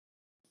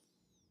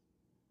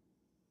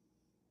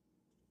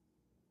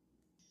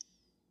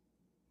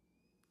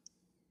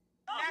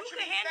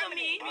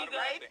naturally feminine,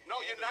 right? No,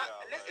 you're not.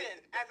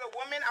 Listen, as a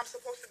woman, I'm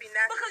supposed to be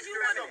natural. Because you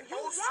want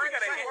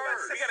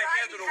We gotta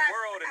handle the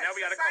world, and now we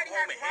gotta come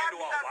home and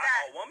handle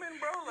a woman,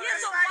 bro. Like, yeah,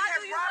 so why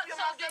do you want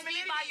So then be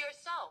by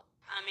yourself?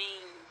 I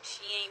mean,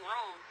 she ain't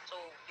wrong. So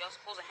y'all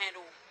supposed to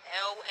handle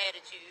L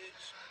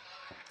attitudes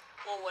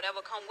or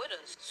whatever come with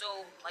us.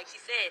 So, like she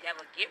said,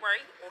 either get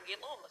right or get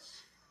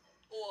lost.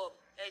 Or,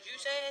 as you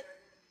said,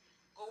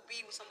 go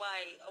be with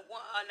somebody,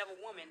 another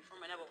woman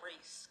from another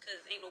race. Because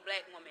ain't no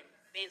black woman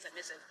being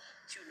submissive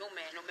to no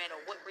man, no matter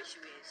what race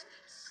you is.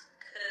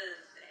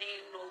 Because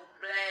ain't no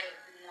black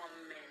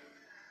woman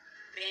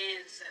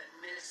being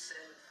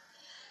submissive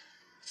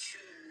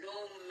to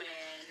no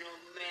man, no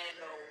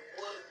matter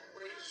what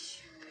race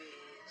you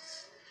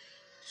is.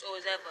 So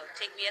it's ever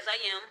take me as I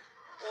am,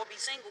 or be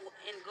single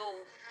and go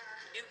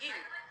do you.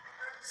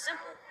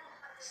 Simple.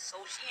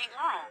 So she ain't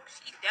wrong.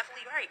 She's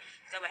definitely right.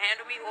 She's ever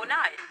handle me or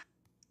not.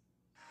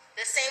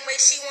 the same way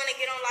she want to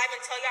get on live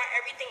and tell y'all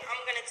everything,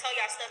 I'm going to tell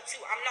y'all stuff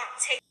too. I'm not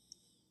taking.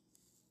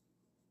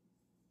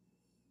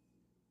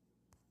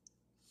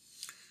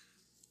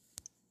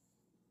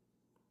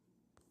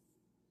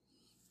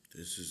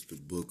 This is the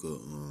book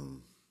of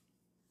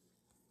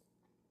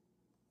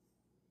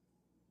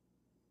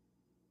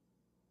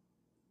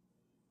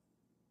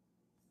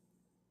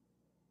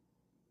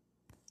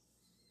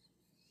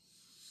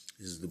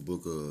this is the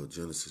book of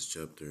Genesis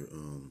chapter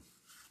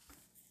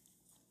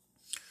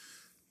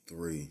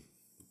 3.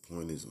 The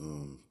point is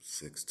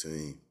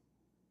 16.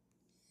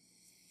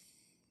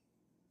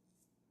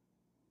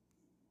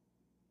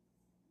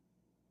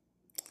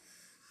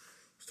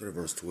 Start at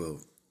verse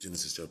 12.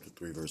 Genesis chapter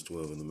 3, verse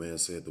 12. And the man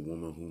said, the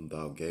woman whom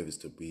thou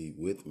gavest to be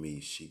with me,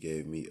 she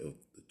gave me of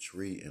the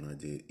tree, and I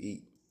did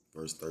eat.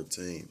 Verse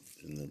 13.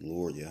 And the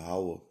Lord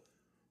Yahweh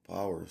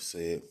Power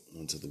said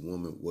unto the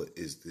woman, what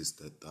is this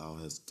that thou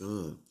hast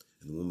done?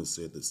 And the woman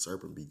said, the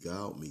serpent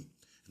beguiled me,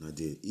 and I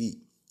did eat.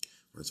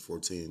 Verse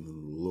 14. And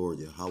the Lord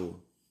Yahweh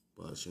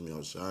Ba'ashem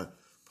Yahushai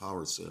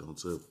Power said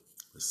unto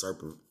the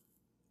serpent,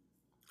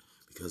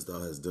 because thou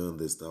hast done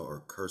this, thou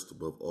art cursed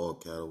above all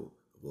cattle,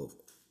 above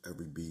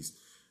every beast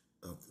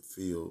of the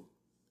field,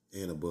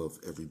 and above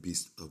every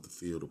beast of the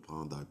field.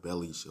 Upon thy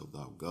belly shalt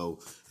thou go,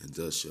 and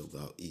thus shalt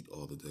thou eat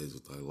all the days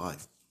of thy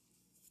life.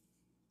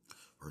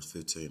 Verse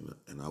 15,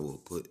 and I will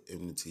put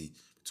enmity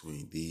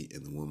between thee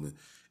and the woman,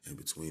 and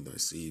between thy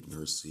seed and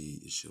her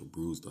seed. It shall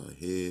bruise thy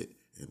head,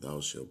 and thou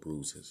shalt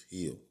bruise his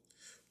heel.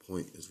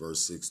 Point is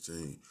verse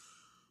 16.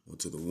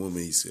 Unto the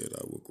woman he said,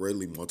 I will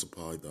greatly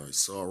multiply thy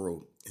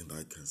sorrow and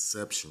thy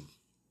conception.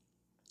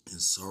 In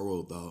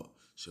sorrow thou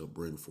shalt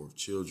bring forth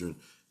children,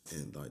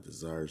 and thy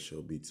desire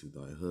shall be to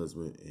thy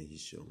husband, and he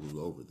shall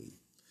rule over thee.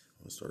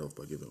 I'm going to start off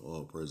by giving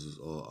all praises,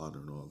 all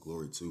honor, and all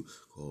glory to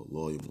called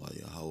Loyum La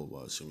Yahweh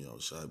Ba'ashem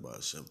Yahushai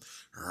Ba'ashem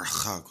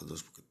Rachak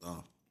Kodesh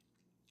B'Katam.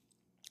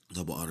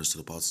 Double honors to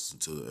the apostles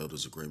and to the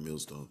elders of Great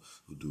Millstone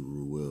who do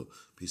rule well.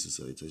 Peace and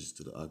salutations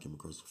to the Akim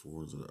across the four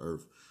corners of the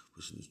earth,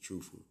 pushing this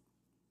truth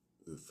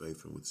with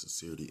faith and with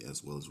sincerity,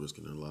 as well as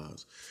risking their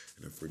lives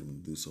and their freedom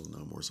to do so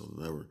now more so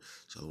than ever.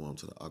 Shalom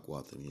to the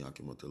Akwat and the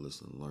Yakim out there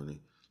listening and learning.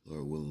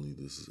 Lord, willingly,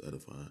 this is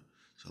edifying.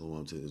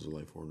 Shalom to the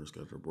Israelite foreigners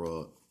scattered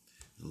abroad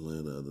in the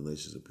land of other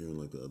nations, appearing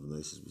like the other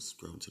nations, but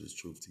subscribing to this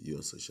truth to you.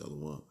 I say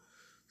Shalom.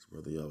 It's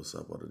Brother Yahweh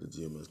Sap out of the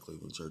GMS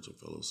Cleveland Church, a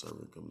fellow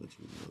servant, coming at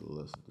you with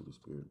another lesson through the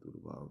Spirit, through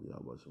the power of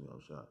Yahweh Shem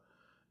Yahushua.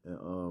 And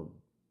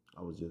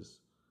I was just,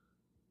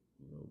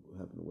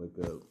 happened to wake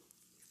up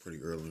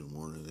pretty early in the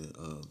morning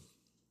and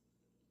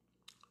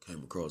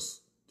came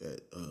across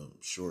that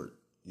short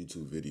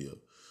YouTube video,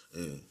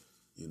 and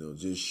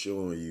just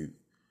showing you,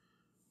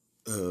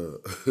 and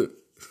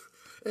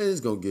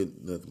it's gonna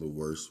get nothing but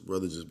worse.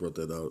 Brother just brought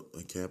that out.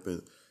 And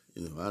camping,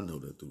 I know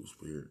that through the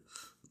Spirit.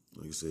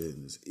 Like I said,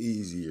 and it's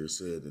easier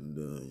said than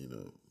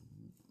done.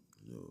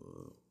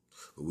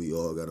 But we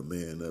all got to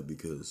man up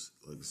because,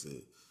 like I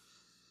said,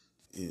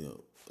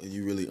 and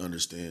you really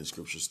understand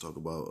scriptures talk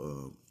about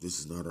this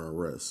is not our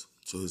rest.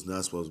 So it's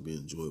not supposed to be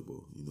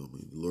enjoyable.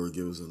 The Lord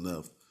give us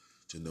enough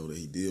to know that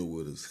he deal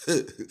with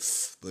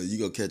us. But you're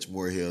going to catch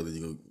more hell than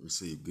you're going to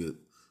receive good.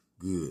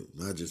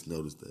 And I just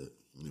noticed that,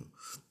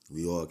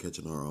 we all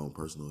catching our own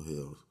personal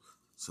hells.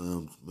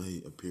 Some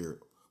may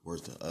appear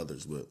worse than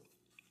others, but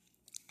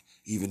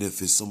even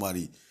if it's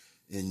somebody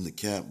in the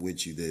camp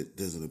with you that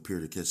doesn't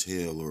appear to catch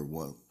hell or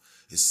what,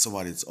 it's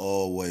somebody that's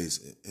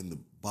always in the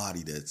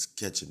body that's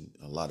catching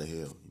a lot of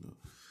hell.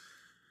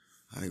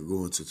 I ain't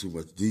going into too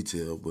much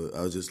detail, but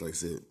I was just, like I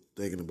said,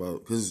 thinking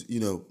about, because,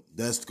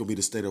 that's going to be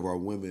the state of our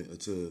women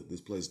until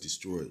this place is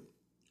destroyed.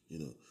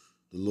 The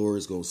Lord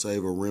is going to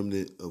save a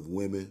remnant of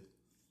women.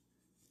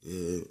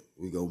 Yeah,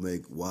 we going to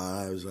make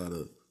wives out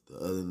of the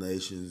other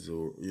nations,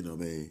 or,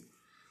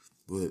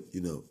 But,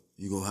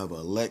 you're going to have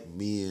elect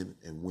men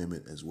and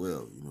women as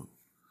well,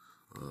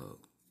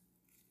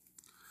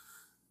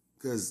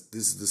 because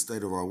this is the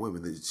state of our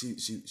women.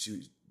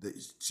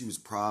 She was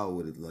proud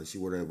with it, like she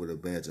wore that with a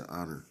badge of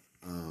honor.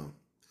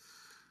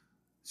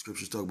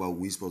 Scriptures talk about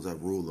we supposed to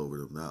have rule over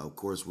them. Now, of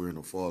course, we're in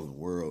a fallen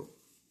world.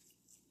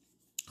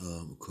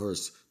 Of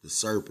course, the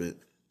serpent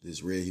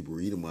this red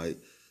Hebrew Edomite,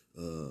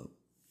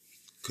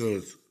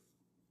 because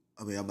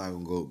I'm not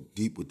gonna go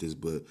deep with this,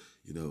 but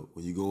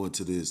when you go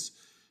into this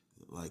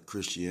like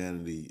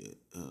Christianity,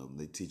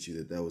 they teach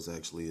you that was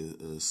actually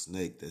a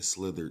snake that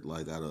slithered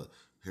like out of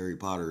Harry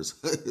Potter's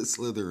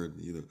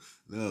Slytherin.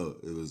 No,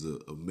 it was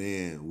a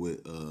man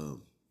with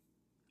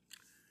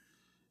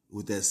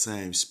that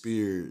same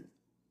spirit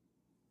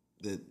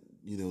that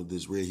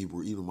this red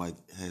Hebrew Edomite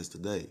has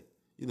today.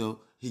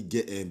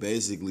 He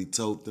basically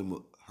told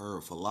them her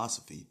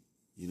philosophy.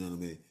 You know what I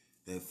mean?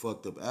 That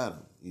fucked up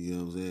Adam. You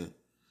know what I'm saying?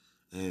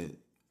 And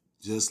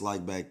just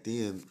like back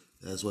then,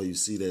 that's why you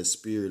see that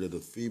spirit of the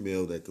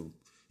female that can,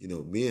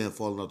 men have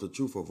fallen off the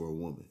truth over a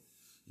woman.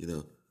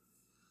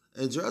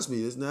 And trust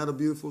me, it's not a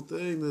beautiful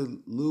thing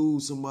to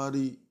lose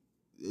somebody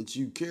that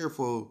you care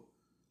for.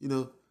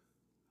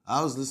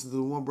 I was listening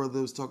to one brother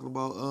that was talking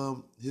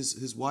about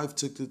his wife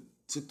took the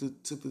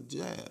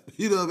jab.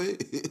 You know what I mean?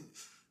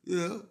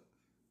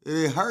 And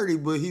it hurt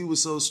him, but he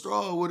was so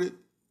strong with it.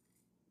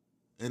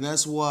 And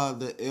that's why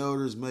the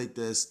elders make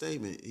that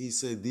statement. He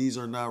said, these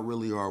are not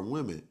really our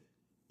women.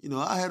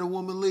 I had a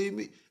woman leave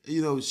me.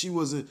 She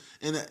wasn't,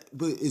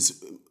 but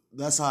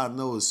that's how I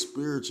know it's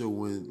spiritual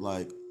when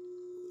like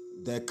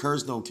that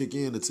curse don't kick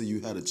in until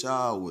you had a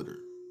child with her.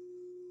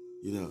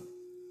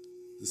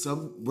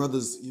 Some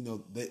brothers,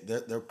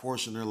 their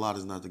portion, their lot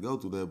is not to go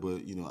through that,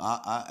 but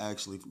I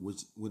actually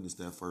witnessed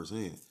that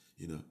firsthand.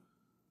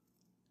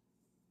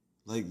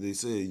 Like they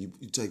said, you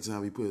take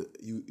time,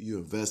 you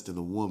invest in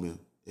a woman.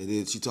 And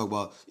then she talked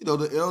about,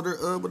 the elder,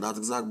 but not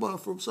exactly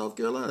about from South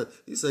Carolina.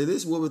 He say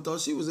this woman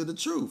thought she was in the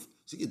truth.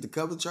 She get to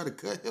come and try to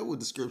cut him with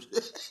the scripture.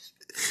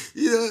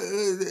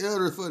 The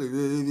elder funny.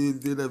 He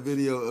did that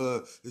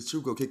video, "This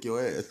truth gonna kick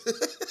your ass."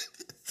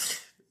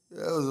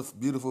 That was a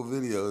beautiful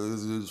video. It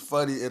was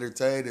funny,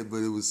 entertaining,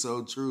 but it was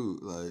so true.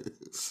 Like,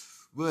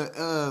 but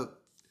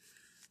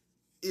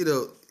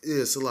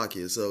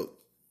Salakia. So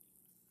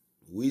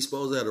we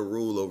supposed to have a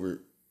rule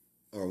over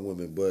our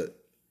women, but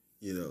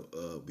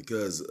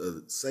because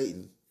of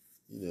Satan,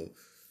 and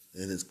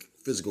his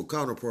physical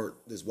counterpart,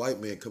 this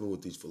white man coming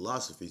with these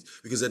philosophies.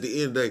 Because at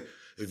the end of the day,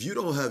 if you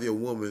don't have your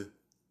woman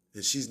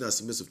and she's not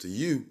submissive to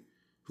you,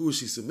 who is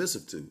she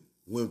submissive to?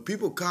 When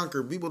people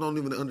conquer, people don't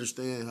even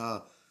understand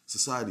how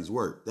societies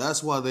work.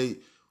 That's why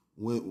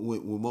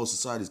when most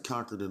societies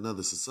conquered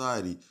another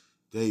society,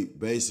 they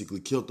basically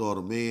killed all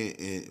the men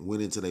and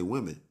went into their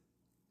women.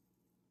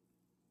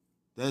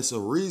 That's a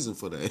reason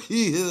for that.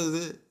 You know what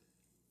I'm saying?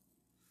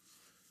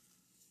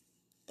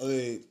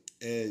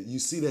 And you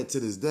see that to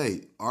this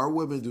day. Our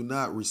women do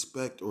not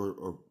respect or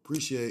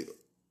appreciate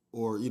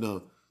or,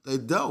 they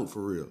don't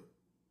for real.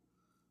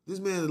 This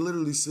man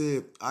literally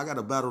said, I got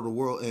to battle the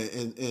world.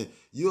 And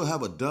you'll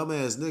have a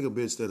dumbass nigga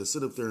bitch that'll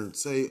sit up there and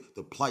say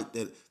the plight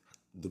that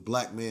the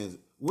black man,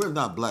 we're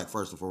not black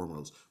first and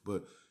foremost,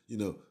 but,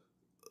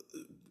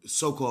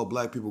 so-called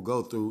black people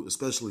go through,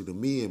 especially the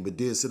men, but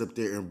then sit up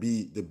there and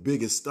be the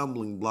biggest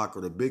stumbling block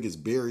or the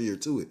biggest barrier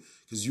to it.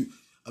 Because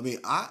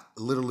I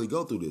literally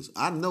go through this.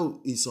 I know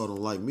Esau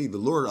don't like me. The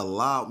Lord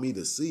allowed me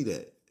to see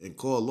that and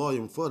call law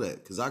him for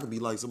that. Because I could be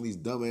like some of these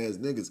dumbass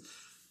niggas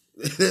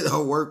that I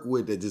work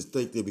with that just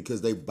think that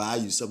because they buy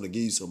you something to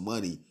give you some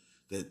money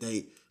that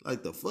they,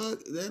 like the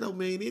fuck, that don't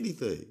mean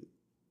anything.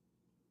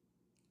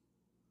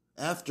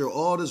 After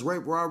all this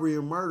rape, robbery,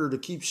 and murder to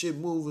keep shit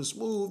moving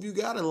smooth, you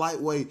got to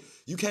lightweight.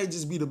 You can't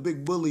just be the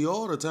big bully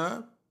all the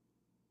time.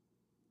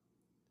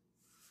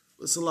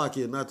 But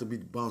Salakia, not to be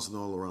bouncing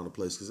all around the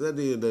place, because at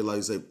the end of the day, like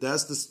I say,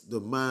 that's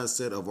the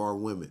mindset of our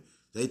women.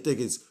 They think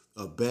it's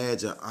a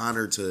badge of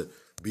honor to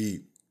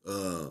be,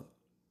 not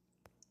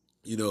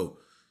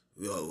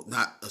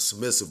a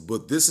submissive,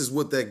 but this is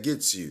what that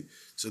gets you.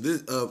 So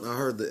this, I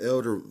heard the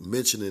elder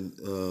mentioning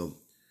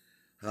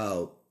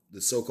how the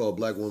so-called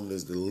black woman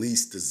is the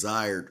least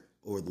desired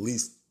or the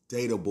least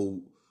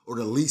dateable or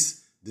the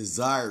least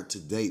desired to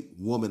date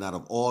woman out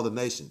of all the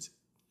nations.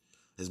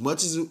 As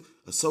much as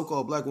a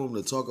so-called black woman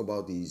to talk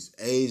about these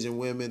Asian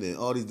women and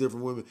all these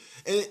different women,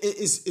 and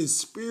it's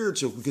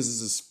spiritual because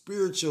it's a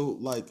spiritual,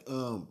 like,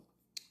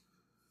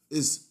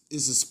 it's a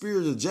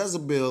spiritual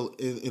Jezebel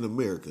in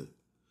America.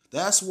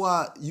 That's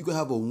why you can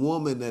have a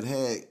woman that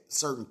had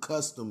certain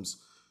customs,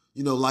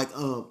 like,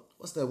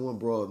 what's that one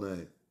broad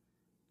name?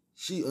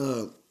 She,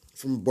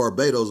 from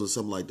Barbados or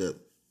something like that.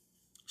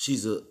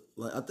 She's I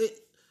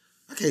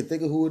can't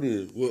think of who it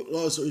is. Well,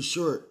 long story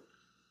short,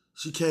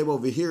 she came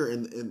over here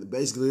and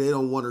basically they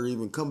don't want her to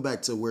even come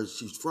back to where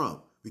she's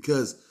from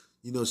because,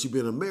 she's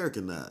been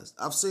Americanized.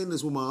 I've seen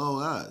this with my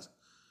own eyes.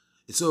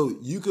 And so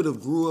you could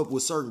have grew up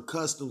with certain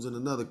customs in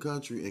another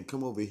country and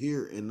come over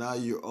here and now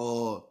you're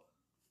all,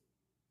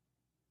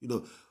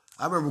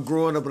 I remember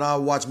growing up and I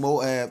would watch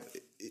Moab.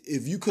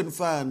 If you couldn't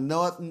find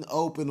nothing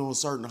open on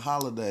certain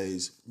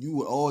holidays, you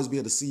would always be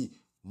able to see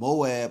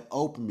Moab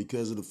open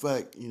because of the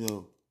fact,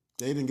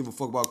 they didn't give a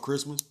fuck about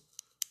Christmas.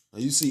 Now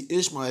you see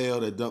Ishmael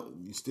that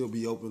you still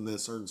be open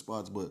at certain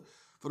spots, but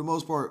for the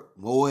most part,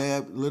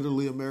 Moab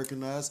literally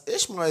Americanized.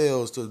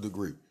 Ishmael's to a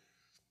degree.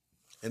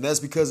 And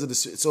that's because of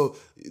so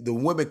the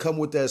women come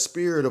with that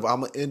spirit of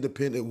I'm an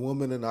independent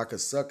woman and I can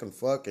suck and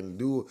fuck and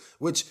do,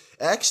 which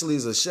actually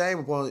is a shame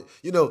upon,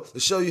 to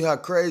show you how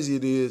crazy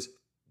it is.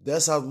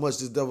 That's how much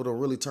this devil done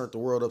really turned the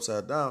world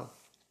upside down.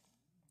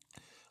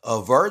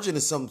 A virgin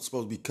is something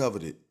supposed to be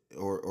coveted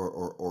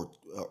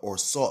or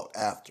sought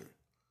after,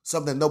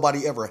 something that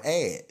nobody ever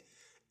had.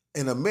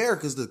 In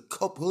America is the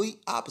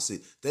complete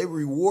opposite. They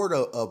reward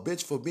a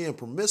bitch for being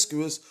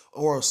promiscuous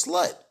or a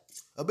slut.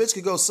 A bitch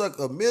could go suck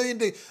 $1 million.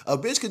 A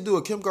bitch could do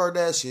a Kim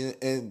Kardashian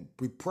and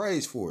be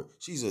praised for it.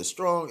 She's a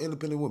strong,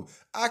 independent woman.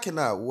 I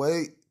cannot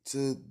wait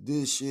till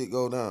this shit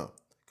go down.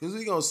 Because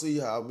we're going to see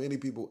how many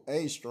people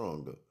ain't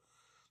strong, though.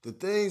 The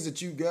things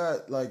that you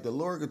got, like the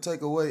Lord could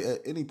take away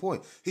at any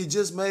point. He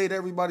just made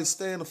everybody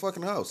stay in the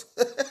fucking house.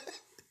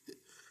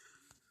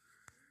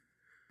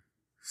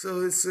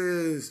 So it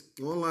says,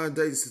 online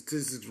dating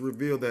statistics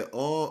reveal that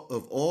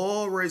of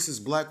all races,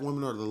 black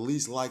women are the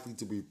least likely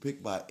to be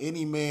picked by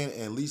any man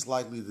and least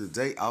likely to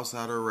date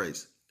outside her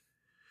race.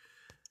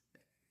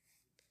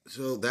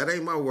 So that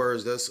ain't my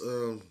words. That's,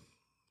 the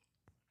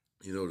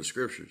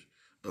scriptures.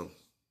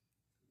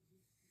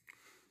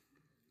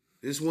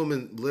 This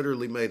woman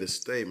literally made a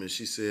statement.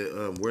 She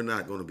said, we're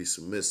not going to be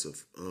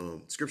submissive.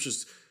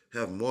 Scriptures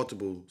have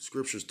multiple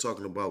scriptures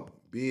talking about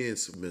being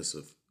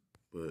submissive,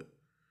 but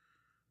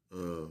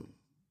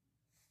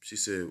she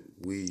said,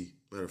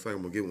 matter of fact,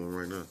 I'm going to get one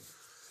right now.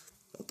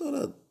 I thought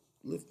I'd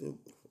lift them.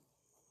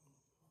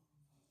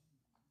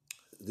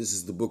 This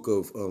is the book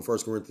of 1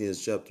 Corinthians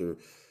chapter,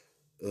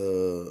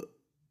 what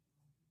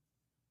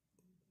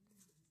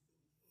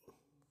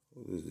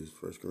is this?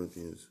 1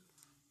 Corinthians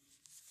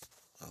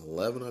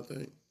 11, I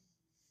think.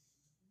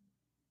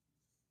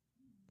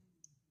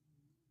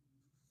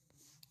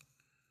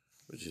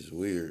 Which is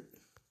weird,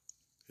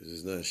 because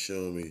it's not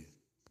showing me.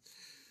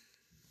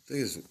 I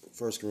think it's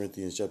 1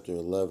 Corinthians chapter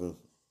 11,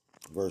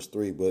 verse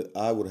 3. But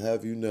I would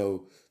have you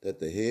know that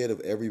the head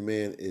of every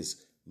man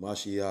is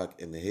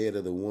Mashiach, and the head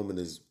of the woman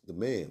is the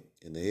man.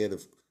 And the head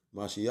of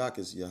Mashiach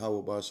is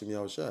Yahweh Ba'ashem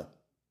Yahushua,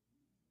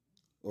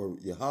 or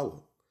Yahweh.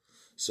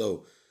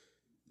 So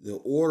the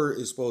order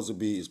is supposed to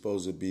be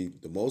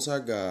the Most High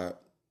God,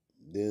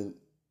 then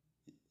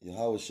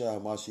Yahweh Shai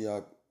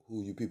Mashiach,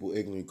 who you people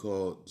ignorantly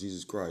call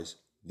Jesus Christ,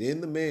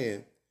 then the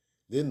man,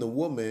 then the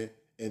woman,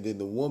 and then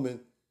the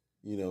woman,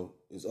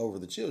 is over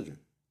the children.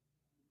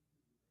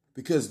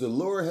 Because the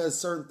Lord has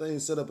certain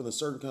things set up in a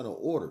certain kind of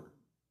order.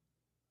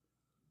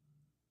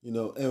 And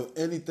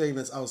anything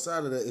that's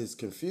outside of that is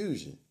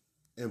confusion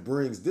and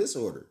brings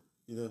disorder.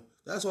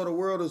 That's why the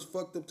world is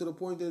fucked up to the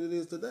point that it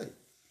is today.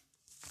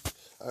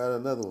 I got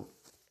another one.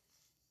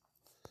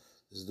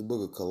 This is the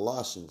book of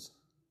Colossians.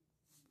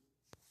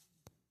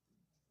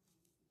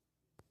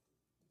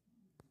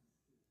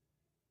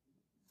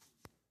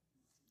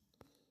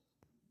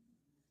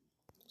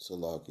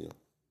 Salakia.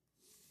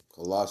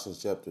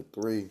 Colossians chapter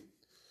 3,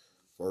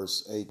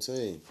 verse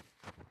 18.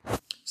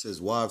 It says,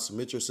 wives,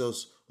 submit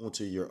yourselves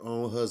unto your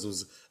own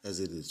husbands as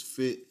it is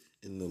fit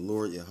in the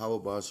Lord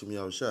Yahweh Ba'ashem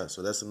Yahushua.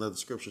 So that's another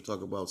scripture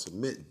talking about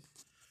submitting.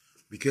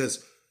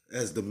 Because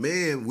as the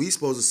man, we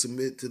supposed to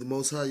submit to the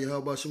Most High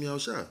Yahweh Ba'ashem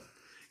Yahushua.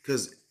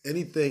 Because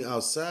anything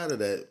outside of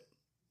that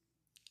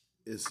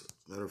is,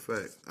 matter of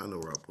fact, I know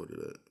where I put it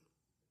at.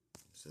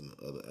 It's in the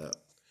other app.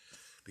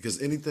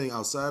 Because anything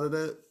outside of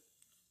that,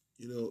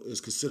 is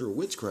considered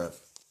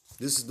witchcraft.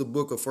 This is the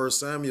book of 1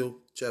 Samuel,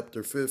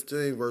 chapter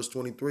 15, verse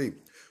 23.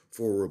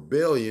 For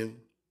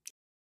rebellion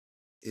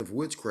of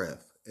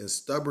witchcraft, and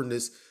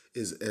stubbornness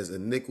is as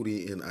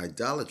iniquity and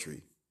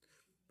idolatry.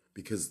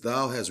 Because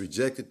thou hast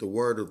rejected the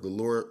word of the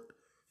Lord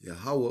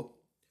Yahweh,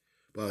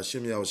 by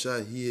Hashem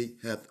Yahushua, he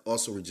hath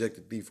also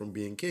rejected thee from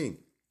being king.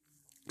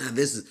 And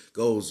this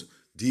goes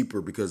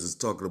deeper because it's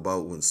talking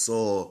about when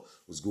Saul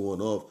was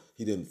going off,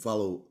 he didn't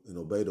follow and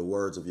obey the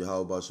words of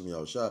Yahweh Ba'ashem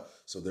Yahushua,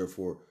 so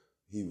therefore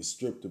he was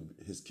stripped of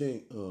his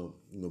king,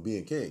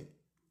 being king.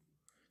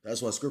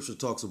 That's why scripture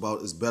talks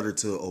about it's better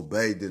to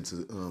obey than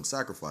to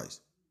sacrifice.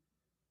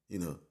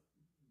 You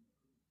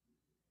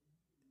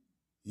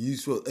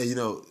supposed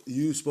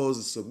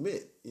to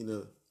submit,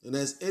 and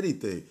that's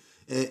anything.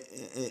 And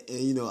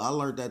I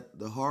learned that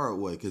the hard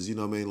way because,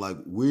 like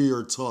we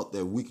are taught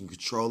that we can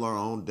control our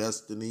own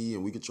destiny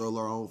and we control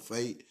our own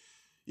fate.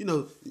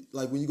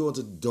 Like when you go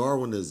into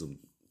Darwinism,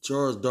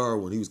 Charles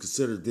Darwin, he was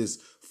considered this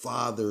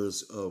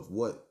fathers of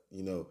what,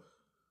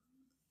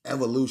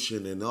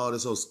 evolution and all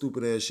this whole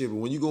stupid ass shit. But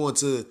when you go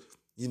into,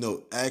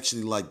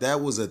 actually like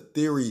that was a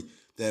theory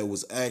that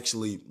was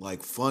actually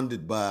like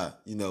funded by,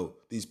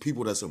 these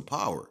people that's in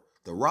power,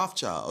 the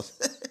Rothschilds.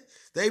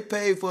 They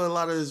paid for a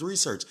lot of his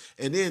research.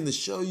 And then to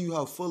show you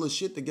how full of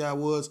shit the guy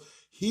was,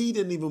 he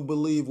didn't even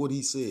believe what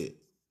he said.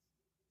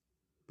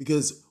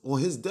 Because on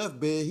his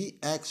deathbed, he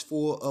asked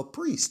for a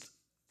priest.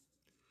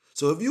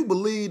 So if you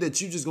believe that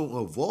you're just going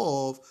to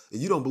evolve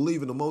and you don't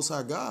believe in the Most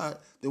High God,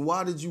 then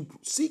why did you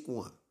seek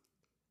one?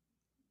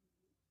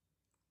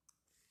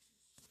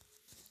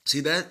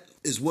 See, that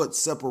is what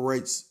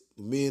separates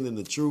the men in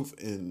the truth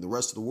and the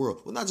rest of the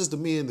world. Well, not just the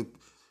men,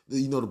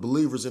 the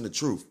believers in the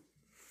truth.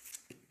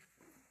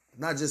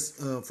 not just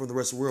from the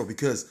rest of the world,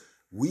 because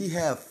we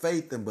have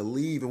faith and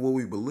believe in what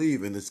we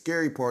believe. And the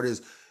scary part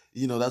is,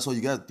 that's why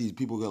you got these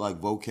people that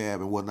like vocab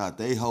and whatnot.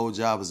 Their whole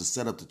job is to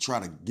set up to try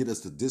to get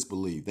us to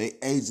disbelieve. They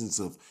agents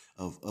of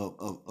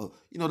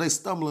they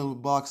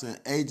stumbling blocks and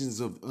agents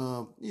of,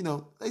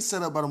 they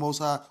set up by the Most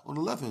High on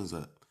the left hand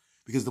side,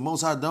 because the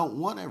Most High don't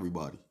want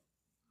everybody.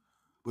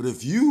 But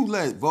if you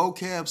let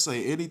vocab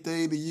say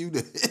anything to you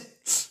to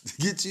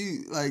get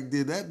you,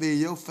 then that mean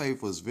your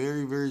faith was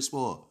very, very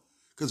small.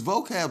 Because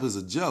vocab is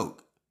a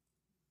joke.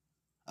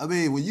 I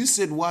mean, when you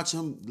sit and watch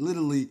him,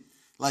 literally,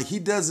 he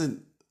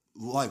doesn't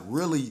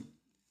really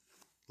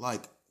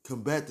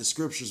combat the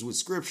scriptures with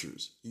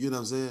scriptures. You get what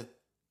I'm saying?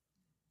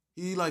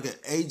 He like an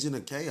agent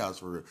of chaos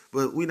for real.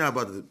 But we're not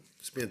about to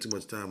spend too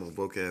much time on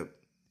vocab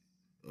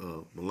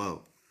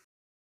Malone.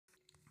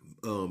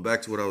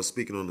 Back to what I was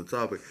speaking on the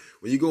topic.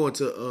 When you go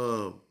into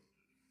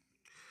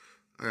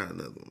I got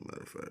another one,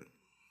 matter of fact.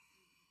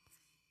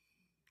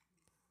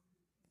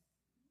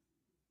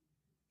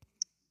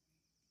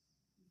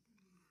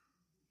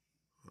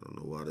 I don't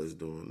know why that's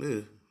doing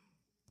this.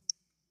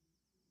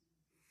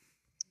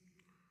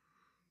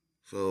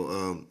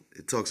 So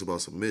it talks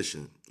about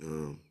submission.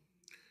 We're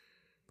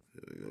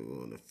gonna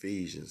go on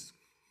Ephesians.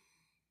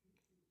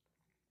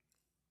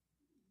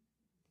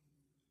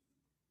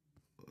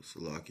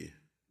 Salaki.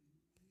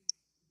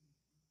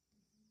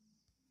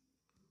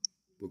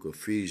 Book of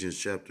Ephesians,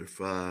 chapter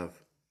 5,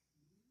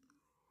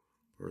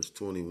 verse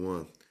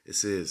 21. It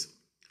says,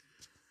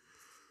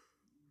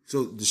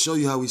 so to show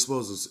you how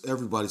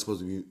everybody's supposed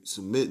to be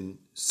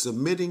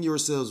submitting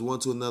yourselves one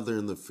to another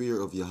in the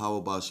fear of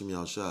Yahweh Ba'ashem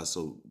Yahushua.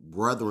 So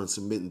brethren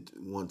submitting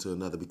one to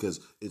another, because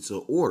it's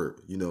an order,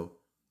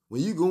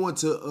 When you go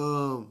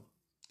into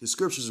the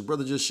scriptures, the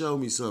brother just showed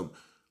me something,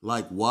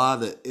 like why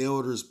the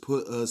elders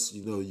put us,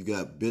 you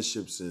got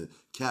bishops and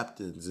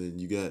captains, and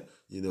you got,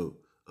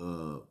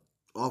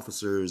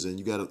 officers, and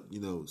you got,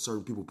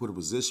 certain people put in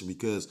position,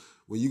 because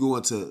when you go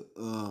into,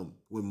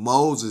 when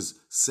Moses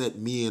set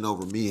men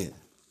over men,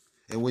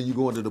 and when you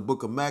go into the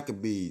book of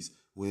Maccabees,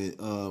 when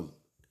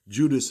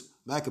Judas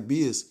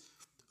Maccabeus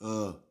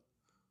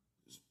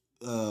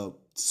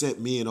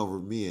set men over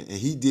men, and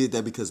he did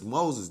that because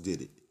Moses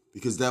did it,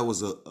 because that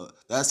was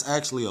that's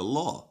actually a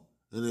law.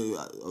 And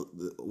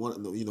one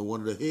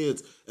of the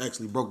heads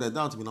actually broke that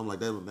down to me, and I'm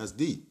like, that's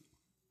deep,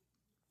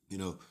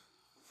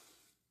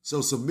 So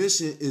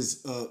submission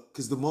is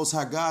because the Most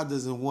High God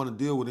doesn't want to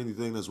deal with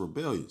anything that's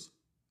rebellious.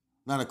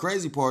 Now the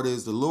crazy part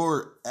is the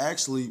Lord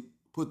actually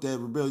put that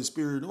rebellious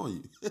spirit on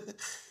you.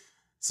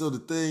 So the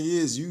thing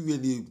is, you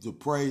need to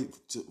pray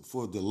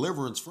for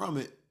deliverance from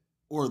it,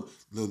 or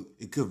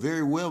it could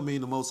very well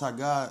mean the Most High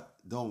God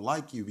don't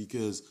like you,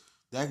 because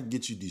that could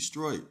get you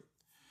destroyed.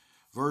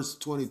 Verse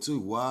 22,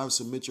 wives,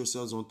 submit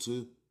yourselves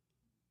unto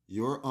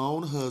your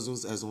own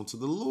husbands as unto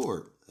the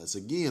Lord. That's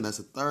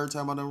the third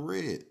time I done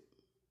read.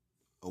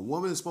 A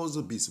woman is supposed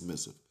to be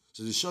submissive.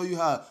 So to show you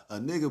how a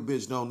nigga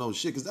bitch don't know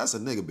shit, because that's a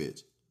nigga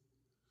bitch.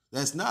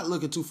 That's not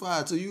looking too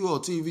far too. You on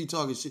TV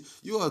talking shit.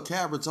 You on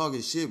camera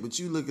talking shit, but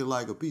you looking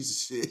like a piece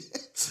of shit.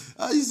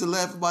 I used to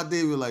laugh at my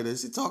David like that.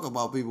 She talk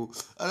about people.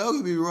 Don't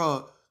get me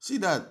wrong. She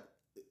not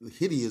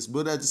hideous,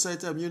 but at the same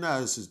time, you're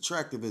not as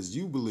attractive as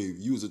you believe.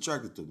 You was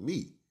attracted to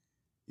me.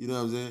 You know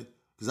what I'm saying?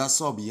 Because I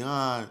saw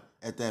beyond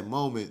at that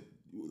moment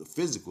the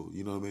physical.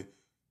 You know what I mean?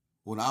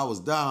 When I was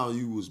down,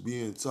 you was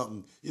being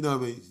something. You know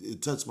what I mean?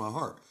 It touched my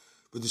heart.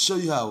 But to show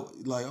you how,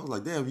 I was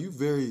like, damn, you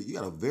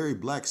got a very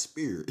black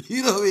spirit.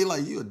 You know what I mean?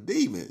 Like, you a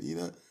demon,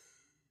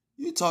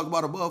 You talk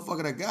about a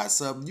motherfucker that got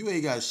something, you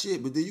ain't got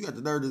shit, but then you got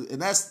the nerve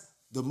and that's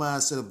the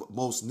mindset of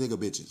most nigga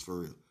bitches, for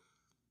real.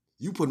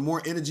 You put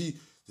more energy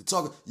to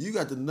talk, you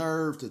got the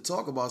nerve to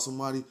talk about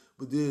somebody,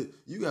 but then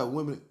you got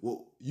women,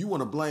 well, you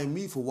want to blame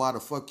me for why the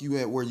fuck you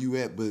at where you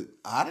at, but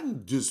I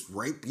didn't just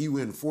rape you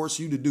and force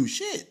you to do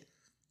shit.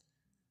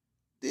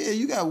 Then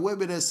you got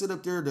women that sit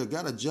up there that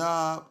got a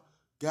job,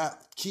 got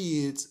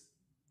kids,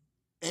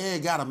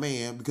 and got a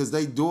man, because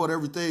they doing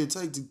everything it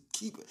takes to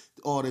keep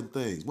all them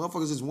things.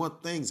 Motherfuckers just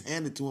want things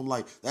handed to them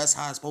like that's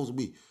how it's supposed to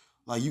be.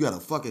 Like, you got to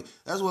fucking...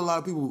 That's why a lot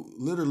of people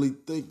literally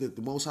think that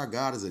the Most High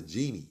God is a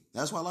genie.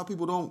 That's why a lot of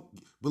people don't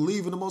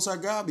believe in the Most High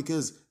God,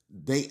 because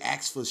they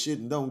ask for shit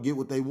and don't get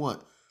what they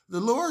want. The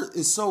Lord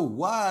is so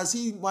wise,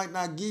 he might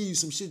not give you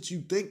some shit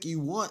you think you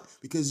want,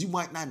 because you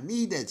might not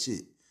need that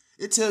shit.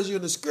 It tells you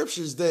in the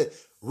scriptures that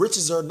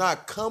riches are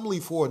not comely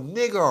for a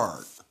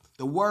niggard.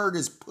 The word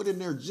is put in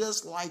there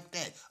just like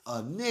that.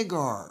 A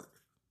niggard.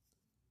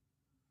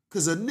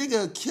 Because a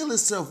nigga kill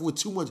himself with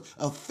too much.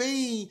 A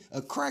fiend,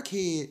 a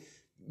crackhead,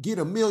 get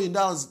 $1 million,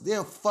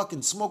 they'll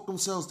fucking smoke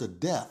themselves to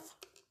death.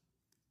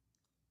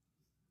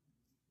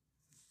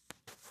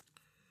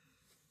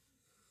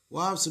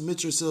 Wives,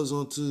 submit yourselves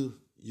unto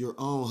your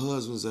own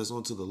husbands as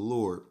unto the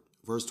Lord.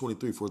 Verse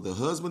 23, for the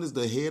husband is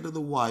the head of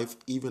the wife,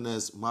 even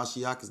as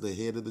Mashiach is the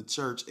head of the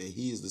church, and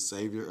he is the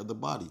savior of the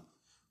body.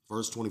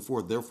 Verse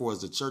 24, therefore,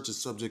 as the church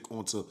is subject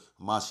unto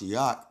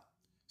Mashiach,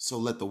 so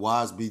let the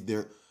wives be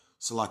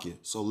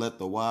so let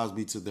the wives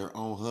be to their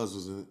own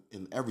husbands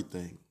in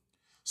everything.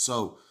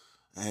 So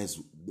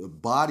as the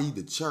body,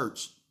 the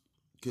church,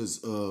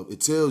 because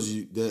it tells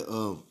you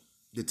that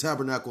the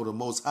tabernacle of the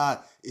Most High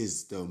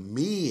is the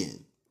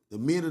men. The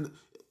men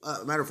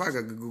of matter of fact,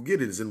 I could go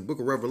get it. It's in the book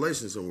of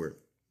Revelation somewhere.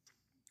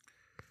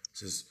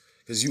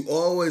 Because you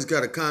always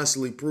got to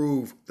constantly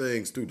prove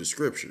things through the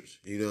scriptures.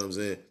 You know what I'm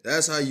saying?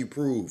 That's how you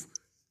prove.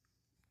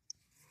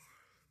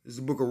 This is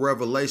the book of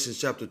Revelation,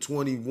 chapter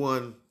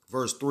 21,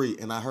 verse 3.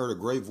 And I heard a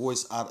great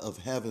voice out of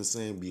heaven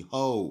saying,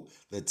 behold,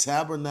 the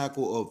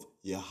tabernacle of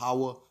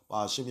Yahweh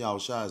Ba'ashem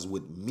Yahushua is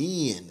with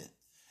men.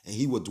 And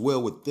he will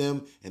dwell with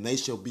them, and they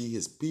shall be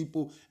his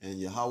people. And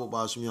Yahweh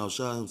Ba'ashem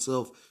Yahushua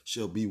himself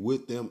shall be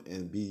with them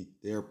and be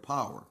their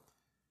power.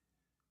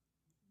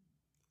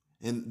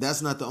 And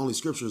that's not the only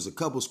scripture. There's a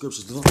couple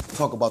scriptures that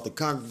talk about the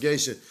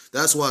congregation.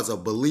 That's why it's a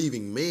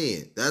believing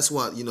man. That's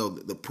why,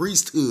 the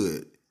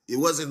priesthood. It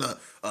wasn't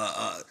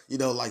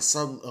like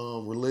some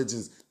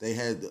religions, they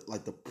had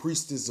like the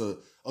priestess the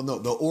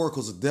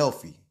oracles of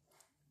Delphi.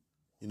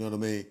 You know what I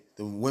mean?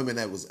 The women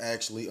that was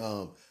actually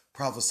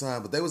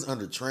prophesying, but they was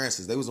under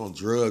trances. They was on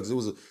drugs. It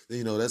was,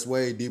 that's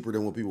way deeper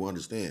than what people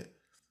understand.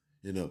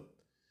 It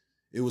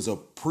was a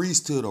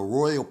priesthood, a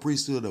royal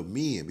priesthood of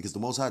men, because the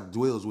Most High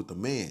dwells with the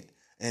man.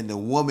 And the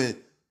woman,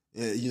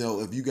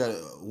 if you got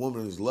a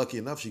woman who's lucky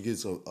enough, she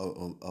gets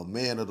a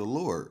man of the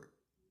Lord.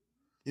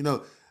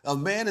 A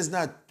man is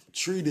not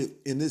treated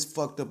in this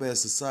fucked up ass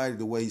society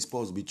the way he's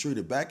supposed to be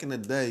treated. Back in the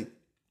day,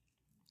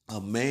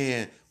 a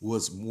man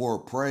was more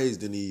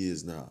praised than he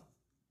is now.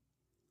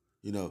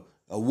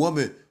 A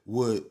woman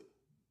would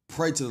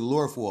pray to the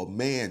Lord for a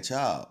man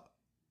child.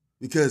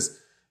 Because,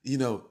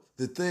 the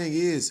thing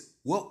is,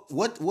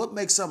 what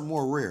makes something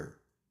more rare?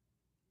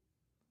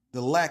 The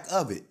lack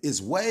of it.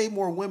 Is way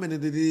more women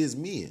than it is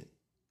men.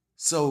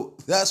 So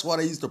that's why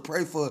they used to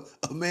pray for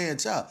a man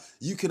child.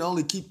 You can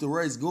only keep the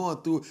race going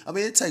through. I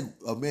mean, it takes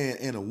a man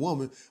and a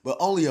woman, but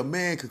only a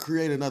man could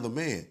create another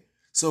man.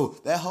 So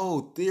that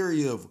whole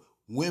theory of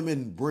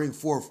women bring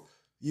forth,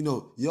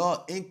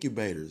 y'all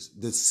incubators.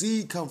 The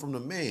seed come from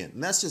the man.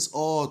 And that's just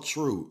all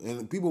true.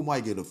 And people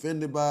might get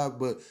offended by it,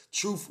 but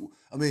truth,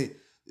 I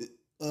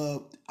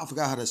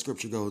forgot how that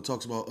scripture goes. It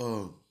talks about,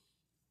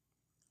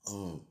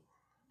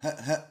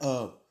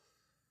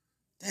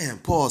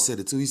 Paul said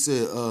it too. He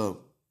said,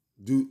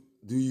 do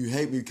you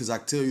hate me because I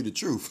tell you the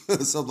truth?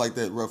 Something like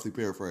that, roughly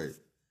paraphrased.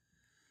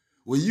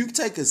 When you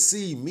take a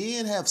seed,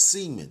 men have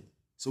semen.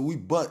 So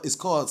it's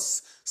called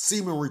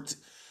semen.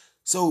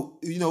 So,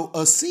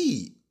 a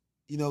seed,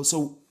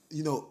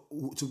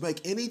 to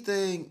make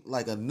anything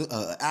like an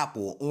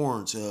apple,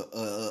 orange,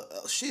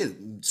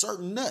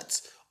 certain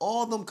nuts,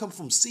 all of them come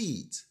from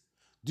seeds.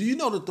 Do you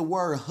know that the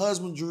word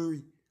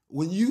husbandry,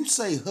 when you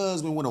say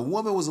husband, when a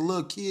woman was a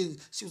little kid,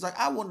 she was like,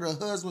 I wanted a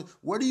husband.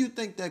 Where do you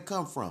think that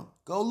come from?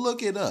 Go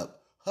look it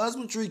up.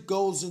 Husbandry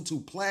goes into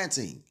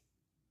planting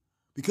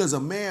because a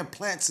man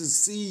plants his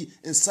seed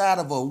inside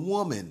of a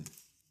woman.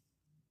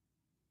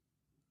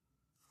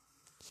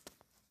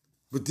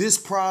 But this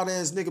proud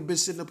ass nigga bitch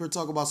sitting up here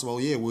talking about some,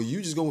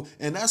 you just go,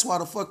 and that's why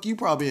the fuck you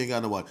probably ain't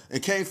got nobody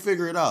and can't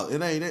figure it out.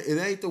 It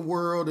ain't the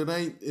world. It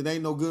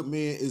ain't no good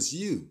man. It's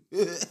you.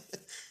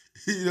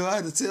 I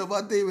had to tell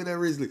my demon that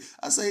recently.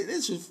 I say,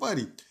 this is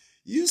funny.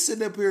 You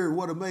sitting up here and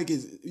want to make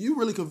it, you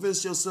really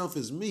convinced yourself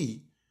as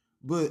me,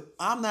 but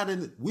I'm not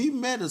we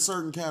met a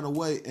certain kind of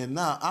way, and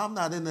now I'm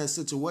not in that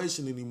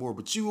situation anymore,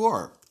 but you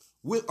are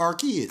with our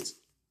kids.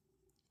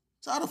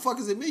 So how the fuck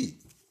is it me?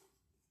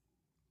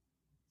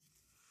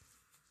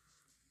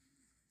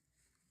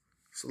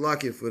 So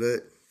lock in for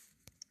that.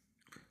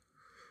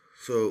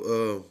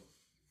 So,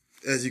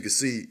 as you can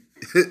see,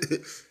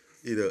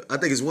 I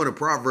think it's one of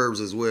Proverbs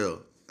as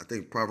well. I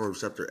think Proverbs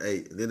chapter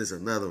 8. And then there's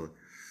another one.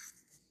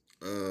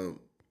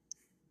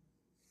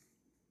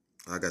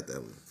 I got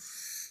that one.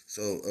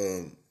 So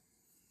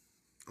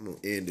I'm going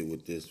to end it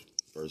with this,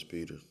 1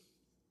 Peter.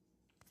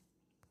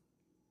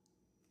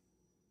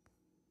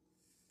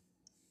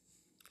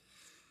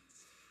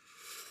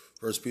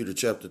 First Peter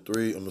chapter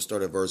 3, I'm going to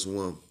start at verse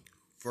 1.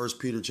 1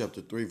 Peter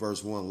chapter 3,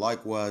 verse 1.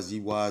 Likewise,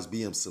 ye wives,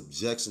 be in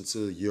subjection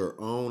to your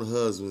own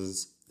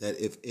husbands, that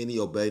if any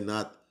obey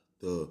not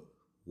the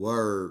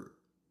word,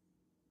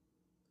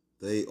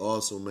 they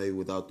also may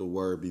without the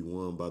word be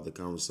won by the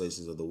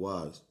conversations of the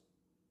wise.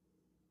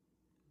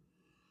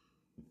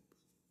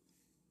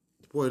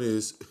 The point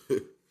is,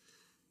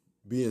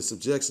 be in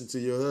subjection to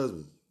your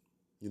husband.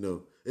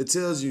 It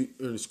tells you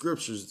in the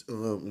scriptures,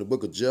 in the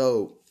book of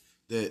Job,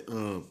 that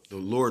the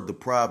Lord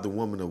deprived the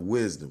woman of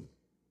wisdom.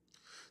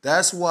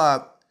 That's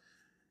why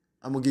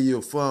I'm going to give you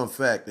a fun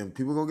fact, and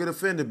people are going to get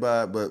offended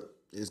by it, but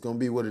it's going to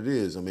be what it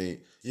is. I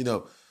mean,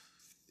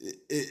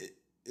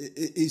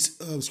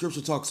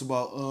 scripture talks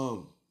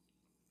about,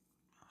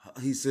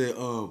 he said,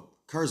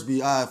 cursed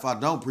be I if I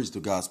don't preach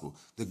the gospel.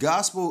 The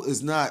gospel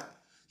is not,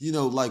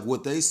 like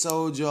what they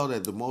sold y'all,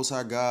 that the Most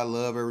High God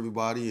love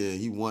everybody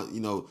and he want,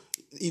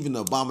 even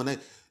the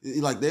abomination.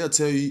 Like they'll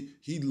tell you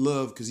he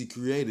loved because he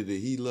created it.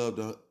 He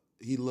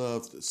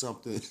loved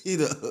something,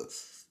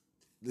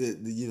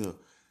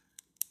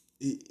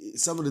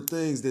 some of the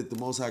things that the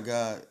Most High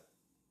God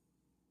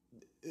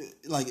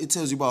like it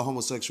tells you about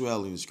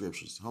homosexuality in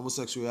scriptures.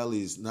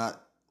 Homosexuality is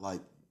not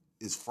like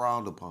it's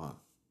frowned upon.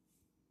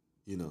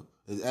 You know,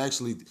 it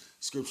actually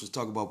scriptures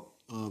talk about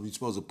you're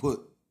supposed to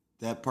put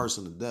that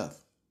person to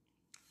death.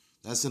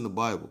 That's in the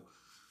Bible.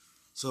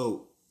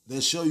 So they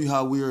show you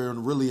how we are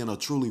really in a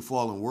truly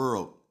fallen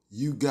world.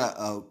 You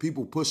got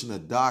people pushing a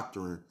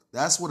doctrine.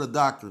 That's what a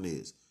doctrine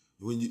is.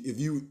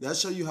 That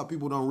show you how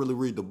people don't really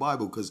read the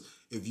Bible, because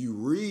if you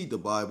read the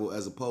Bible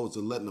as opposed to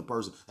letting a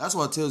person, that's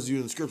why it tells you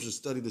in Scripture,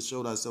 study to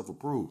show thyself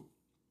approved.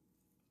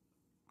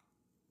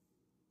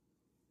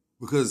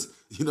 Because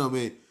you know what I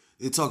mean,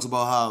 it talks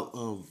about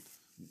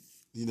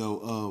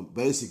how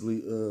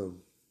basically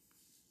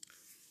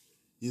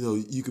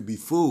you could be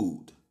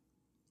fooled.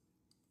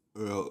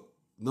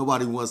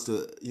 Nobody wants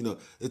to,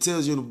 it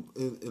tells you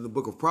in the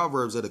book of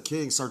Proverbs that a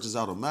king searches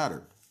out a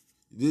matter.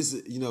 This,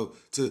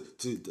 to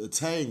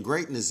attain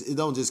greatness, it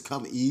don't just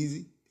come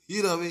easy.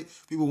 You know what I mean?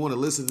 People want to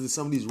listen to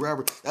some of these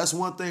rappers. That's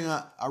one thing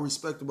I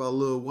respect about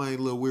Lil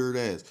Wayne, Lil Weird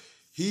Ass.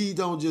 He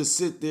don't just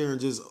sit there and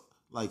just,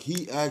 like,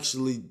 he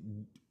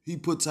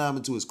put time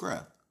into his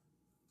craft.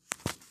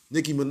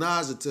 Nicki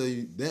Minaj will tell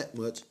you that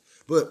much.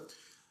 But,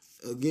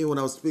 again, when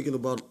I was speaking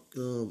about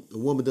a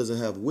woman doesn't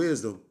have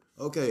wisdom,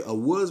 okay, a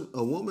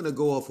woman to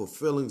go off of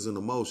feelings and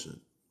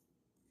emotion.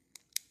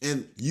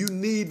 And you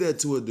need that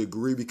to a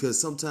degree, because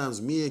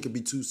sometimes men can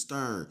be too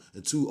stern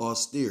and too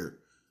austere.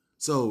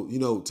 So,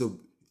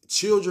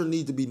 children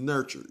need to be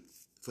nurtured,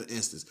 for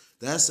instance.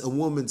 That's a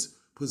woman's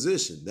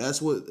position.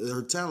 That's what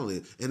her talent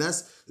is. And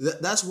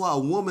that's why a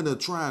woman will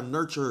try and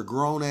nurture a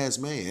grown-ass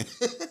man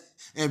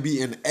and be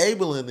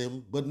enabling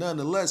him, but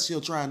nonetheless, she'll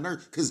try and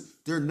nurture, because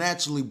they're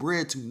naturally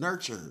bred to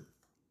nurture her.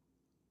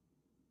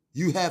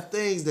 You have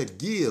things that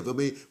give. I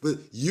mean, but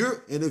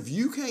and if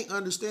you can't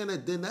understand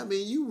that, then that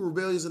means you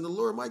rebellious and the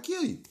Lord might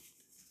kill you.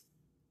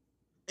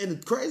 And the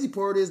crazy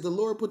part is the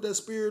Lord put that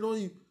spirit on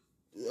you.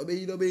 I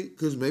mean,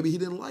 because maybe he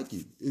didn't like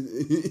you.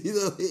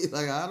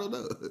 Like, I don't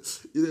know.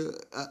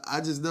 I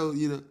just know,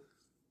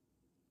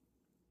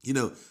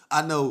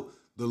 I know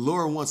the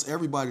Lord wants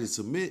everybody to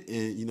submit,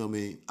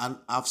 and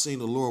I've seen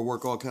the Lord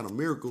work all kind of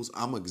miracles.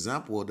 I'm an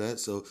example of that.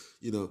 So,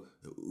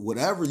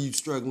 whatever you're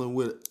struggling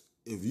with,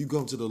 if you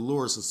come to the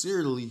Lord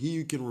sincerely,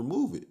 he can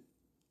remove it,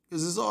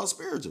 because it's all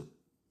spiritual.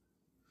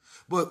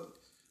 But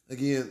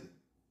again,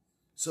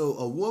 so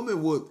a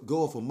woman would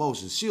go off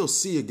emotions. She'll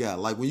see a guy,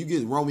 like when you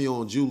get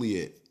Romeo and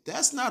Juliet.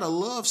 That's not a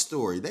love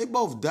story. They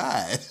both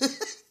died.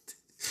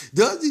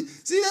 Does he?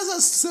 See, that's how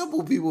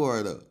simple people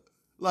are, though.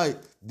 Like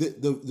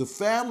the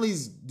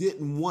families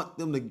didn't want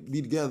them to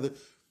be together,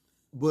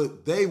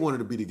 but they wanted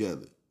to be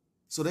together.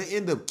 So they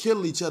end up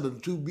killing each other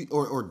to be,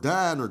 or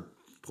dying, or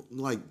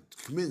like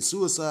committing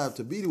suicide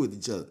to be with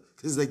each other,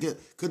 because they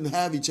couldn't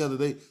have each other.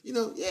 They,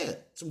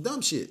 some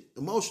dumb shit,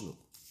 emotional.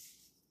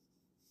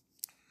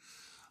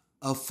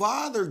 A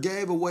father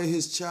gave away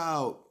his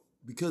child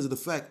because of the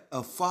fact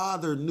a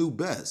father knew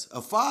best.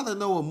 A father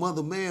know a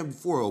mother man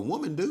before a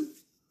woman do.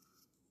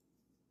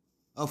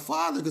 A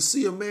father could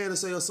see a man and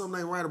say, oh,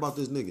 something ain't right about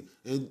this nigga.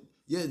 And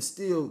yet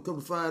still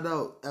come to find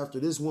out after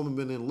this woman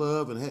been in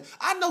love and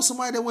I know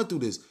somebody that went through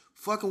this.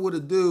 Fucking with a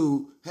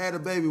dude, had a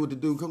baby with the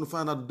dude, come to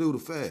find out the dude a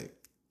fag.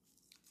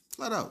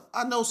 Flat out.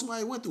 I know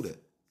somebody went through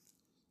that.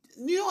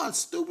 You know how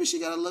stupid she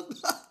gotta look?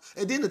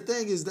 And then the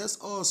thing is, that's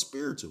all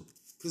spiritual.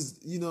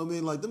 Because,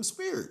 like them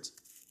spirits.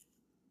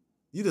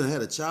 You done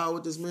had a child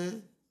with this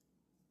man?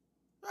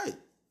 Right.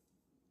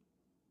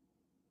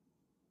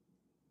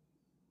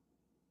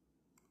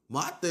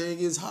 My thing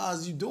is,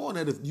 how's you doing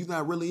that if you're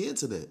not really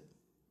into that?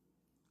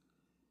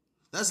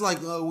 That's like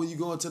when you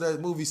go into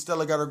that movie,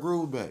 Stella Got Her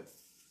Groove Back.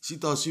 She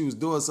thought she was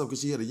doing something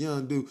because she had a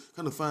young dude.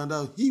 Kind of find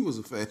out he was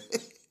a fag.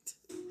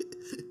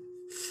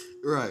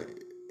 Right.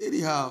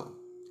 Anyhow,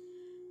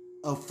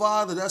 a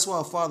father, that's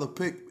why a father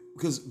picked,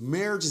 because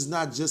marriage is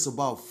not just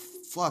about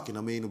fucking.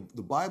 I mean,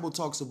 the Bible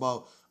talks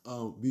about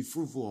be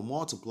fruitful and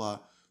multiply.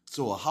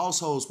 So a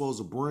household is supposed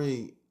to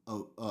bring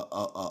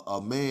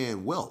a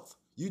man wealth.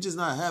 You just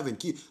not having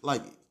kids.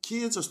 Like,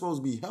 kids are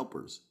supposed to be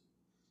helpers,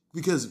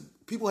 because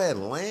people had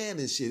land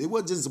and shit. It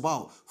wasn't just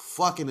about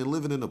fucking and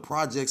living in the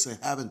projects and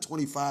having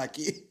 25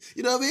 kids.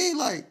 You know what I mean?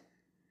 Like,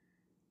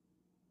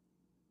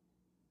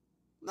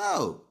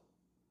 no.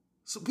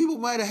 So people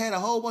might have had a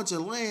whole bunch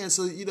of land,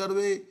 so you know what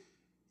I mean?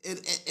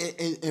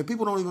 And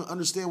people don't even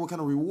understand what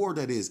kind of reward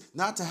that is.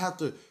 Not to have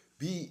to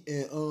be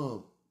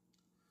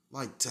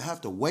like to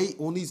have to wait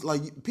on these,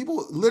 like,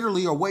 people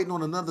literally are waiting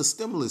on another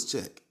stimulus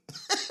check.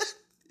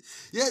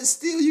 Yet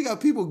still you got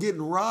people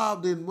getting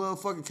robbed in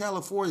motherfucking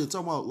California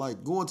talking about,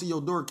 like, going to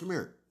your door, come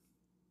here.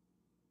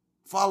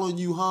 Following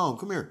you home,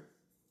 come here.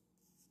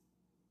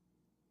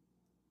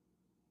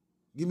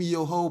 Give me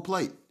your whole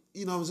plate.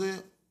 You know what I'm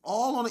saying?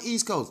 All on the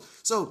East Coast.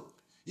 So,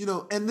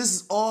 and this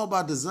is all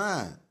by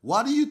design.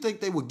 Why do you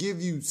think they would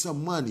give you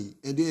some money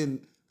and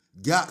then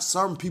got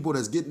some people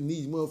that's getting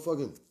these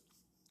motherfucking,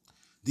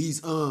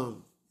 these,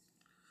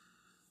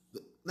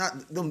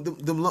 not them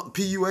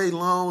PUA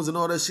loans and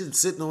all that shit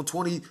sitting on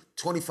 20,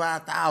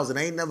 25,000.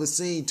 Ain't never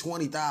seen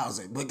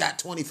 20,000, but got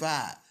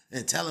 25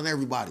 and telling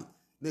everybody.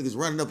 Niggas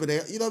running up in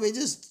there, you know what I mean?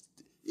 Just,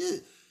 yeah.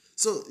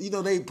 So, you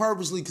know, they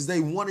purposely, because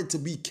they want it to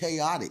be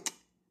chaotic.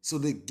 So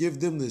they give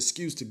them the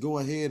excuse to go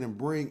ahead and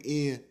bring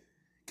in,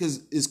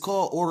 because it's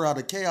called order out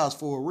of chaos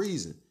for a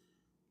reason.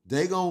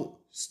 They gonna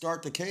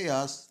start the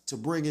chaos to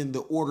bring in the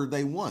order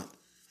they want.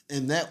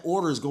 And that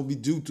order is gonna be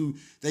due to,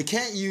 they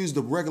can't use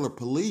the regular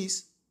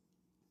police.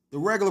 The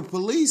regular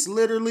police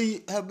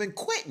literally have been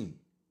quitting.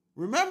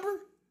 Remember?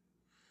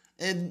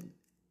 And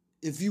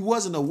if you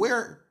wasn't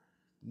aware,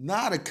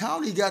 now the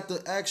county got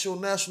the actual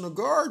National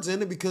Guards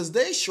in it because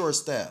they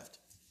short-staffed.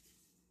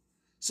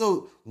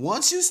 So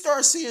once you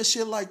start seeing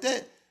shit like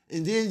that,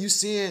 and then you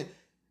seeing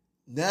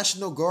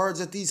National Guards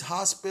at these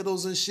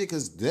hospitals and shit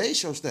because they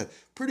short-staffed,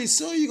 pretty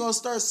soon you're going to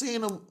start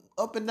seeing them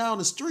up and down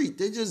the street.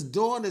 They're just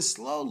doing it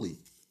slowly.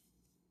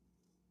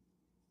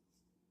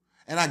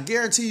 And I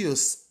guarantee you a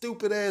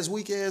stupid-ass,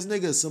 weak-ass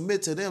nigga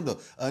submit to them, though.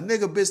 A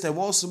nigga bitch that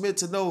won't submit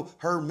to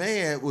her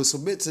man will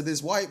submit to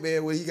this white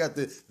man when he got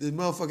the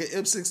motherfucking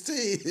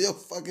M16 in your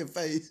fucking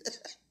face.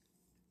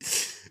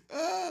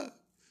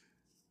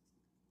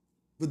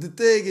 But the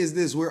thing is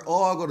this, we're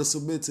all going to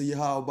submit to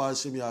Yahweh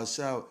Ba'Shem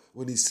Yahshua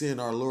when he sent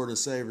our Lord and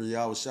Savior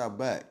Yahweh Shah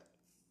back.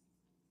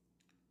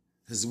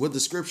 This is what the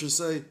scriptures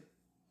say.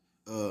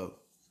 It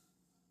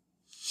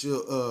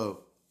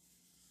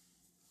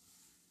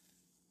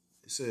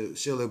said,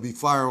 shall there be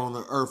fire on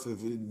the earth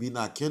if it be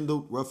not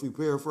kindled? Roughly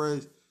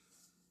paraphrase.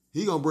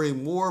 He gonna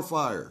bring more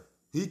fire.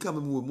 He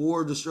coming with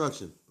more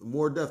destruction,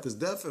 more death, because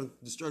death and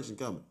destruction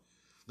coming.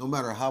 No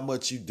matter how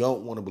much you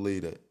don't want to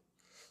believe that.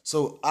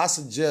 So I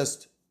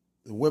suggest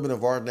the women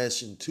of our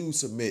nation to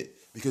submit,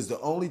 because the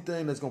only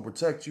thing that's gonna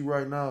protect you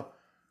right now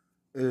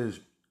is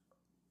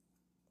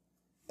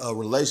a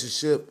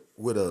relationship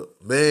with a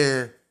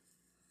man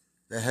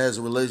that has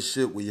a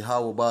relationship with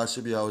Yahweh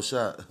Ba'Shem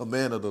Yahushua, a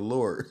man of the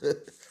Lord.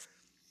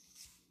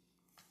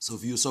 So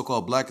if you're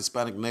so-called Black,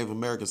 Hispanic, Native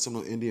American,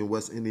 Seminole Indian,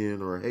 West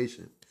Indian, or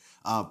Haitian,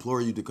 I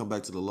implore you to come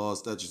back to the laws,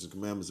 statutes, and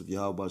commandments of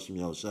Yahweh Ba'Shem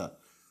Yahushua,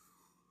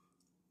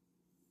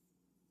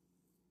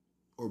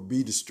 or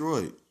be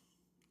destroyed.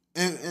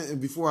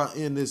 And before I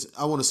end this,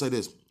 I want to say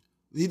this.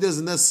 He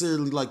doesn't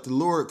necessarily like the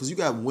Lord, because you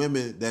got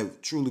women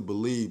that truly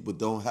believe but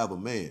don't have a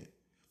man.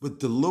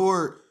 But the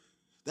Lord,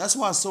 that's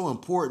why it's so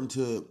important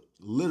to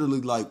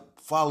literally like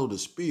follow the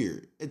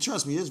Spirit. And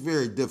trust me, it's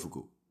very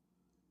difficult.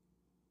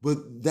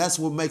 But that's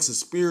what makes a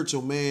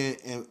spiritual man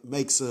and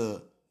makes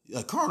a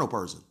carnal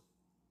person.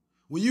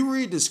 When you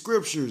read the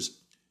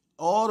scriptures,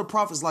 all the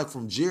prophets, like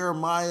from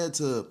Jeremiah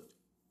to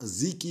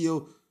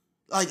Ezekiel,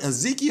 like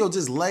Ezekiel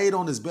just laid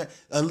on his bed.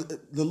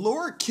 The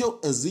Lord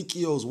killed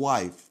Ezekiel's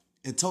wife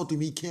and told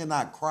him he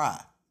cannot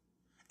cry.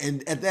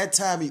 And at that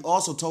time, he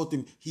also told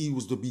him he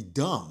was to be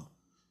dumb.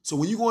 So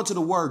when you go into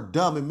the word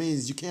dumb, it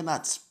means you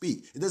cannot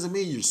speak. It doesn't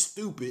mean you're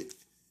stupid.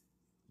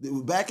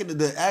 Back in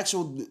the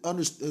actual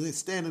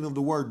understanding of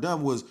the word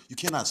dumb was you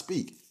cannot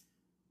speak.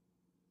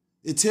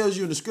 It tells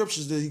you in the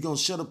scriptures that he's going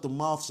to shut up the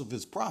mouths of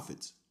his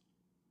prophets.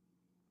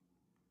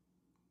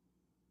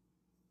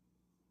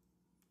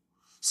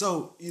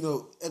 So, you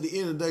know, at the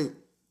end of the day,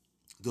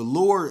 the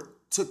Lord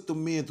took the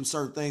men through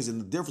certain things, and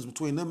the difference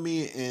between them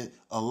men and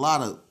a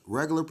lot of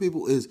regular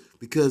people is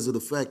because of the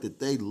fact that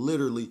they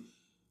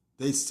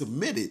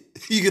submitted.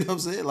 You get what I'm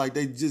saying? Like,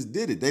 they just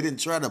did it. They didn't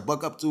try to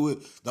buck up to it.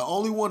 The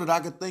only one that I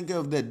could think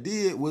of that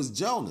did was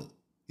Jonah.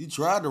 He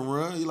tried to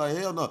run. He like,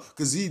 hell no.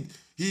 Because he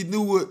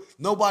knew what,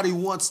 nobody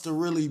wants to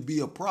really be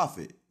a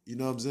prophet. You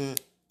know what I'm saying?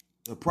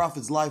 A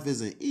prophet's life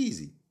isn't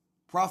easy.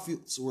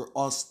 Prophets were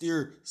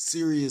austere,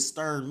 serious,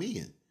 stern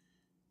men.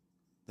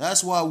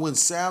 That's why when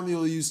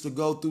Samuel used to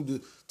go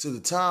to the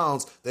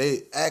towns,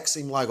 they asked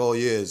him like, oh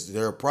yeah, is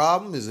there a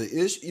problem? Is it an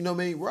issue? You know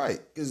what I mean? Right.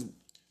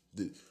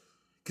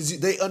 Because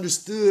they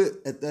understood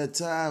at that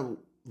time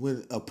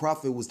when a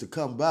prophet was to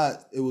come by,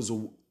 he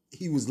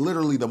was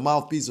literally the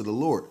mouthpiece of the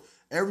Lord.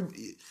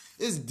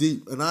 It's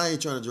deep, and I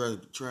ain't trying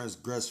to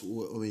transgress. I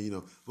mean, you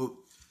know, but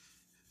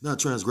not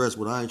transgress.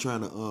 But I ain't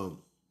trying to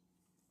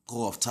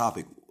go off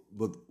topic.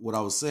 But what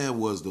I was saying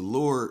was the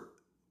Lord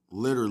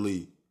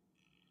literally,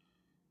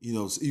 you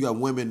know, you got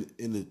women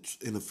in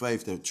the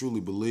faith that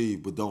truly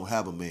believe but don't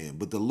have a man.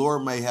 But the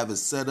Lord may have it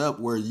set up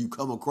where you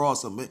come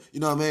across a man. You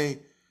know what I mean?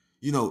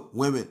 You know,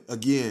 women,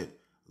 again,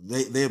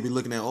 they'll be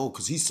looking at, oh,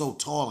 because he's so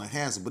tall and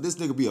handsome. But this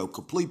nigga be a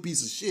complete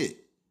piece of shit.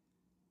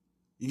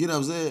 You get what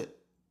I'm saying?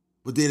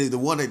 But then the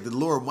one that the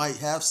Lord might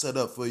have set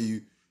up for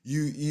you,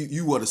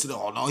 you want to say,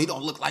 oh, no, he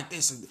don't look like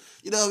this. And,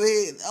 you know what I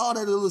mean? All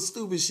that little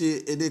stupid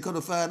shit. And then come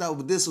to find out,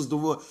 but this was the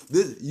one.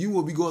 You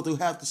will be going through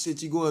half the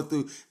shit you're going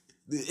through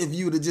if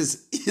you would have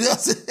just, you know what I'm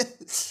saying?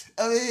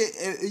 I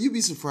mean, you'd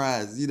be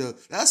surprised, you know.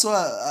 That's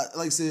why,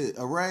 like I said,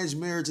 arranged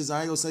marriages,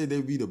 I ain't going to say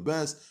they'd be the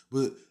best,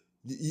 but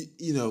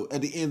you know,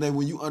 at the end of the day,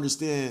 when you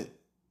understand,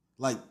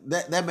 like,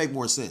 that make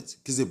more sense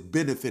because it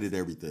benefited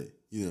everything,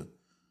 you know.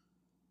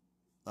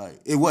 Like,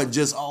 it wasn't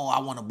just, oh, I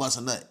want to bust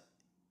a nut.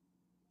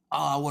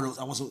 Oh, I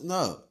want some,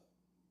 no.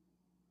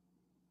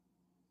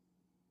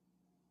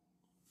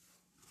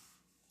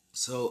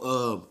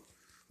 So,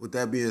 with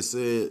that being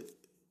said,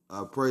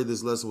 I pray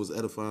this lesson was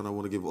edifying. I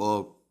want to give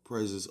all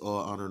praises,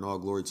 all honor, and all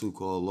glory to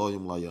call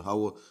Loyum La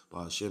Yahweh,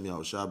 by Hashem,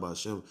 Yahushua, by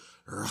Hashem,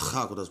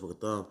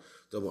 Rachak,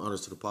 double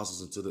honors to the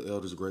apostles and to the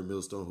elders, a great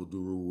millstone who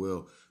do rule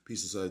well.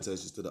 Peace and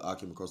salutations to the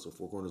Akim across the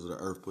four corners of the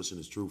earth, pushing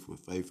his truth with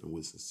faith and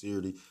with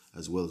sincerity,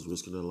 as well as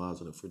risking their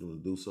lives and the freedom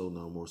to do so,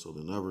 now more so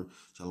than ever.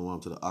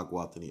 Shalom to the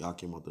Akwat and the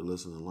Akim out there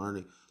listening and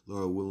learning.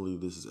 Lord, willingly,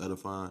 this is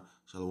edifying.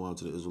 Shalom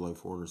to the Israelite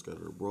foreigners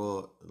scattered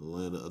abroad in the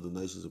land of other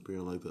nations,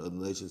 appearing like the other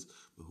nations,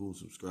 but who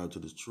subscribe to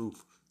this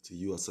truth. To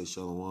you, I say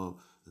shalom.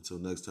 Until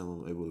next time,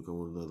 I'm able to come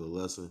with another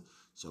lesson.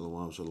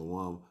 Shalom,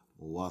 shalom.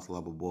 Wath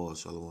lababah,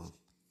 shalom.